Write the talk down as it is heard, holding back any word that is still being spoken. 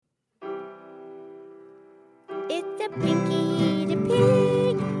It's the Pinky the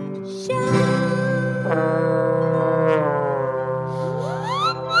Pig Show.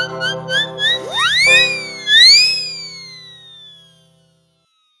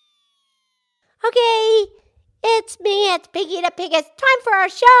 Okay, it's me, it's Pinky the Pig. It's time for our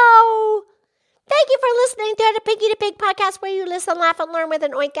show. Thank you for listening to the Pinky the Pig podcast where you listen, laugh, and learn with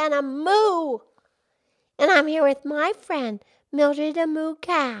an oink and a moo. And I'm here with my friend, Mildred the Moo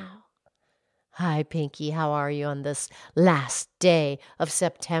Cow. Hi, Pinky. How are you on this last day of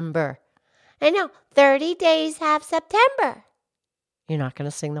September? I know, 30 days have September. You're not going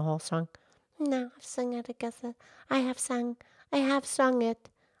to sing the whole song? No, I've sung it a gazillion. I have sung it.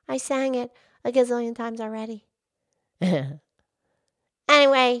 I sang it a gazillion times already.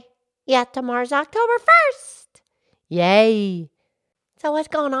 Anyway, yeah, tomorrow's October 1st. Yay. So what's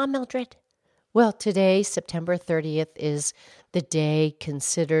going on, Mildred? Well, today, September 30th, is the day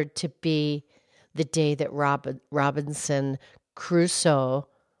considered to be the day that Robinson Crusoe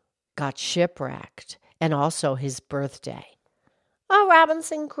got shipwrecked, and also his birthday. Oh,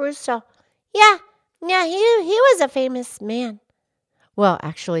 Robinson Crusoe. Yeah, he was a famous man. Well,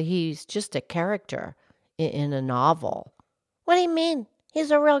 actually, he's just a character in a novel. What do you mean?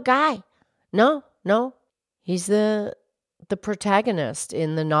 He's a real guy. No. He's the protagonist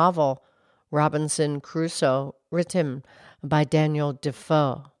in the novel Robinson Crusoe, written by Daniel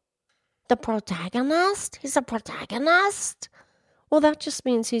Defoe. The protagonist? He's a protagonist? Well, that just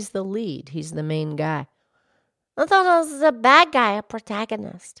means he's the lead. He's the main guy. I thought it was a bad guy, a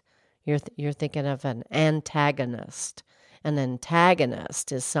protagonist. You're thinking of an antagonist. An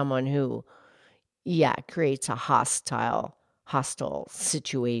antagonist is someone who, creates a hostile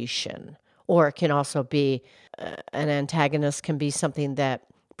situation. Or it can also be, an antagonist can be something that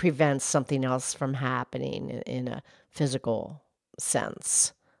prevents something else from happening in a physical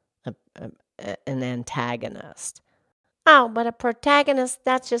sense. An antagonist. Oh, but a protagonist,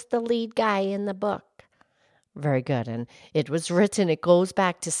 that's just the lead guy in the book. Very good. And it goes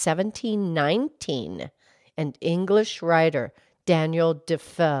back to 1719. An English writer, Daniel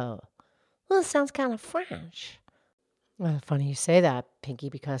Defoe. Well, it sounds kind of French. Well, funny you say that, Pinky,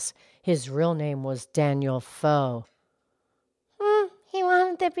 because his real name was Daniel Foe. He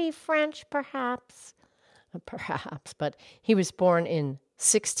wanted to be French, perhaps. Perhaps, but he was born in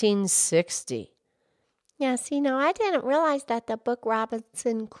 1660. Yeah, see, no, I didn't realize that the book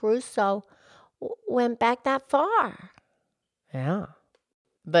Robinson Crusoe went back that far. Yeah.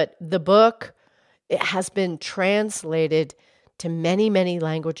 But the book, it has been translated to many, many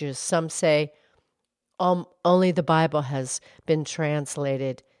languages. Some say only the Bible has been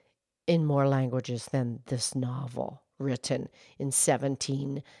translated in more languages than this novel written in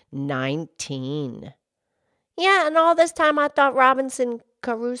 1719. Yeah, and all this time I thought Robinson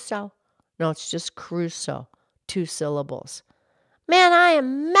Crusoe. No, it's just Crusoe, 2 syllables. Man, I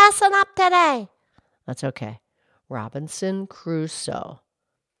am messing up today. That's okay. Robinson Crusoe.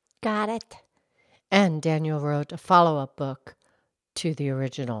 Got it. And Daniel wrote a follow-up book to the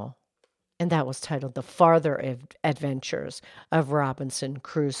original, and that was titled The Farther Adventures of Robinson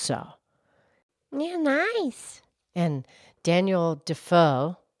Crusoe. Yeah, nice. And Daniel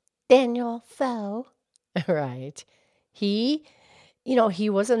Defoe. Right. He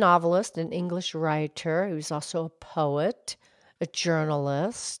was a novelist, an English writer. He was also a poet, a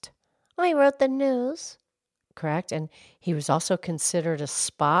journalist. Oh, he wrote the news. Correct. And he was also considered a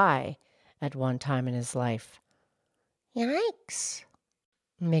spy at one time in his life. Yikes.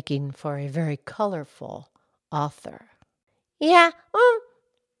 Making for a very colorful author. Yeah.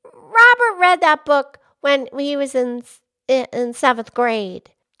 Robert read that book when he was in 7th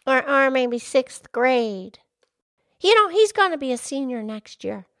grade. Or maybe 6th grade. He's going to be a senior next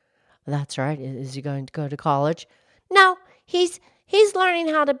year. That's right. Is he going to go to college? No, he's learning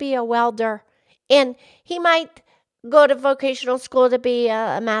how to be a welder. And he might go to vocational school to be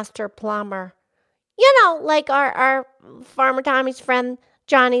a master plumber. Like our Farmer Tommy's friend,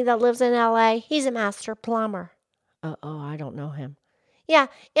 Johnny, that lives in L.A. He's a master plumber. Oh, I don't know him. Yeah,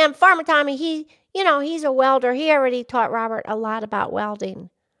 and Farmer Tommy, he's a welder. He already taught Robert a lot about welding.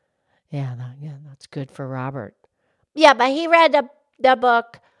 Yeah, that's good for Robert. Yeah, but he read the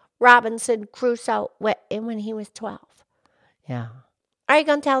book Robinson Crusoe when he was 12. Yeah. Are you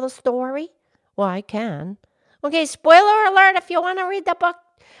going to tell the story? Well, I can. Okay, spoiler alert, if you want to read the book,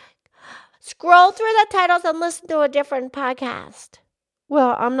 scroll through the titles and listen to a different podcast.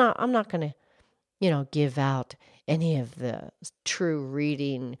 Well, I'm not going to, give out any of the true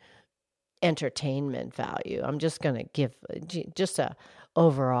reading entertainment value. I'm just going to give just a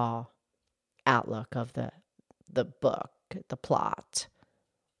overall outlook of the book, the plot.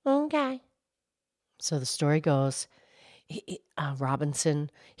 Okay. So the story goes, Robinson,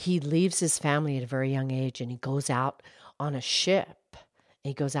 he leaves his family at a very young age and he goes out on a ship.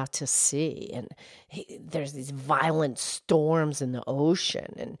 He goes out to sea, and there's these violent storms in the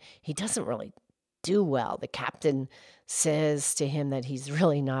ocean, and he doesn't really do well. The captain says to him that he's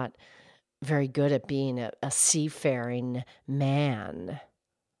really not very good at being a seafaring man.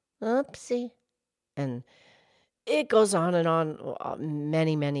 Oopsie. And it goes on and on,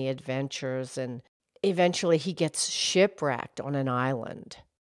 many, many adventures, and eventually he gets shipwrecked on an island.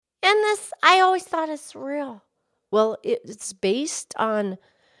 And this, I always thought it's real. Well, it's based on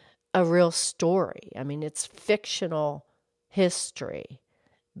a real story. I mean, it's fictional history,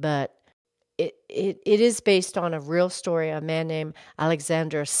 but it is based on a real story, a man named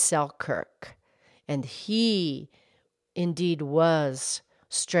Alexander Selkirk. And he indeed was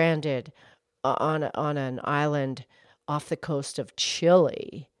stranded on an island off the coast of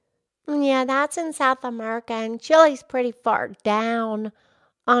Chile. Yeah, that's in South America, and Chile's pretty far down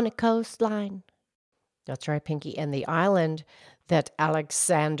on a coastline. That's right, Pinky. And the island that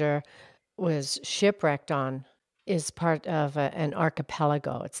Alexander was shipwrecked on is part of an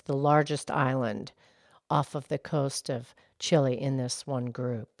archipelago. It's the largest island off of the coast of Chile in this one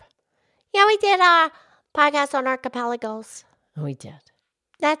group. Yeah, we did a podcast on archipelagos. We did.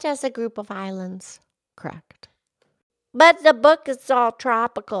 That's just a group of islands. Correct. But the book is all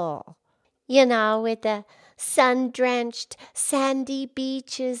tropical. You know, with the sun-drenched sandy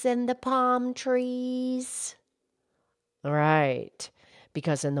beaches and the palm trees. Right.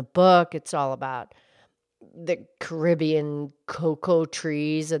 Because in the book, it's all about the Caribbean cocoa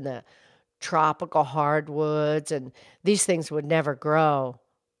trees and the tropical hardwoods. And these things would never grow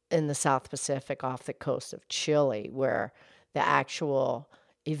in the South Pacific off the coast of Chile, where the actual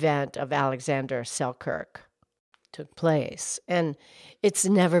event of Alexander Selkirk took place. And it's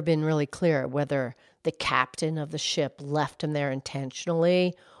never been really clear whether the captain of the ship left him there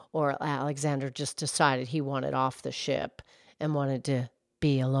intentionally or Alexander just decided he wanted off the ship and wanted to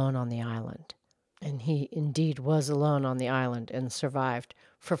be alone on the island. And he indeed was alone on the island and survived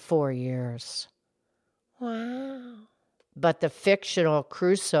for 4 years. Wow. But the fictional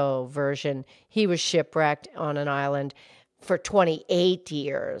Crusoe version, he was shipwrecked on an island for 28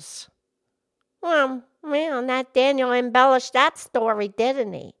 years. Well, man, that Daniel embellished that story,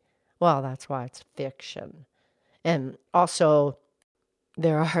 didn't he? Well, that's why it's fiction. And also,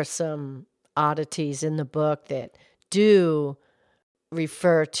 there are some oddities in the book that do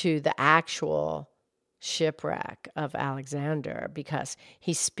refer to the actual shipwreck of Alexander, because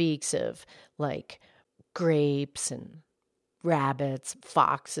he speaks of like grapes and rabbits,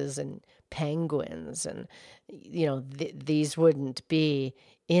 foxes, and penguins. And, you know, these wouldn't be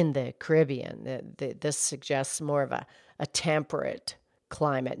in the Caribbean. This suggests more of a temperate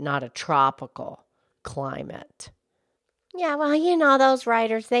climate, not a tropical climate. Yeah, well, you know, those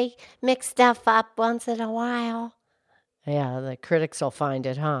writers, they mix stuff up once in a while. Yeah, the critics will find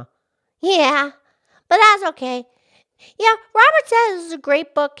it, huh? Yeah, but that's okay. Yeah, Robert says it was a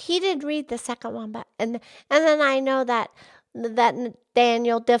great book. He didn't read the second one, but and then I know that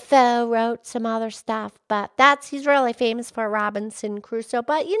Daniel Defoe wrote some other stuff, but he's really famous for Robinson Crusoe.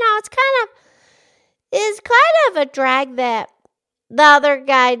 But you know, it's kind of a drag that the other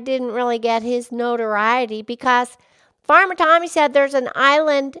guy didn't really get his notoriety, because Farmer Tommy said there's an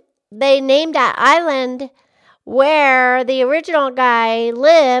island, they named that island where the original guy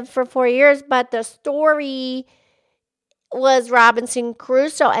lived for 4 years, but the story was Robinson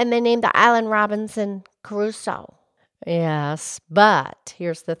Crusoe, and they named the island Robinson Crusoe. Yes, but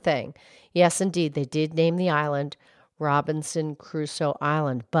here's the thing. Yes, indeed, they did name the island Robinson Crusoe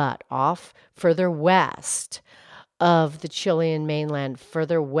Island, but off further west of the Chilean mainland,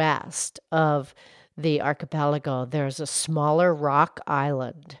 further west of the archipelago, there's a smaller rock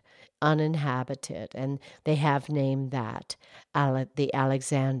island, uninhabited, and they have named that the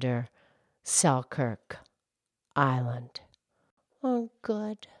Alexander Selkirk Island. Oh,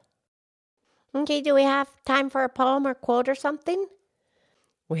 good. Okay, do we have time for a poem or quote or something?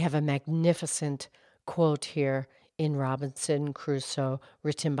 We have a magnificent quote here in Robinson Crusoe,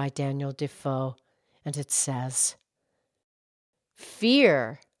 written by Daniel Defoe, and it says,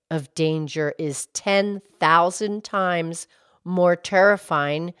 "Fear of danger is 10,000 times more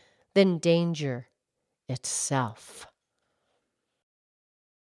terrifying than danger itself."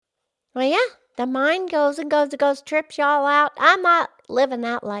 Well, yeah, the mind goes and goes and goes, trips y'all out. I'm not living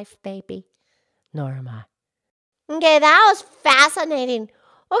that life, baby. Nor am I. Okay, that was fascinating.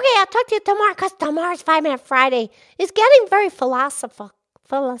 Okay, I'll talk to you tomorrow, because tomorrow's 5-Minute Friday. It's getting very philosophical.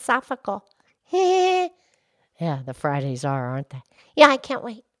 Yeah, the Fridays aren't they? Yeah, I can't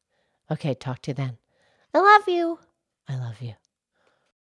wait. Okay, talk to you then. I love you. I love you.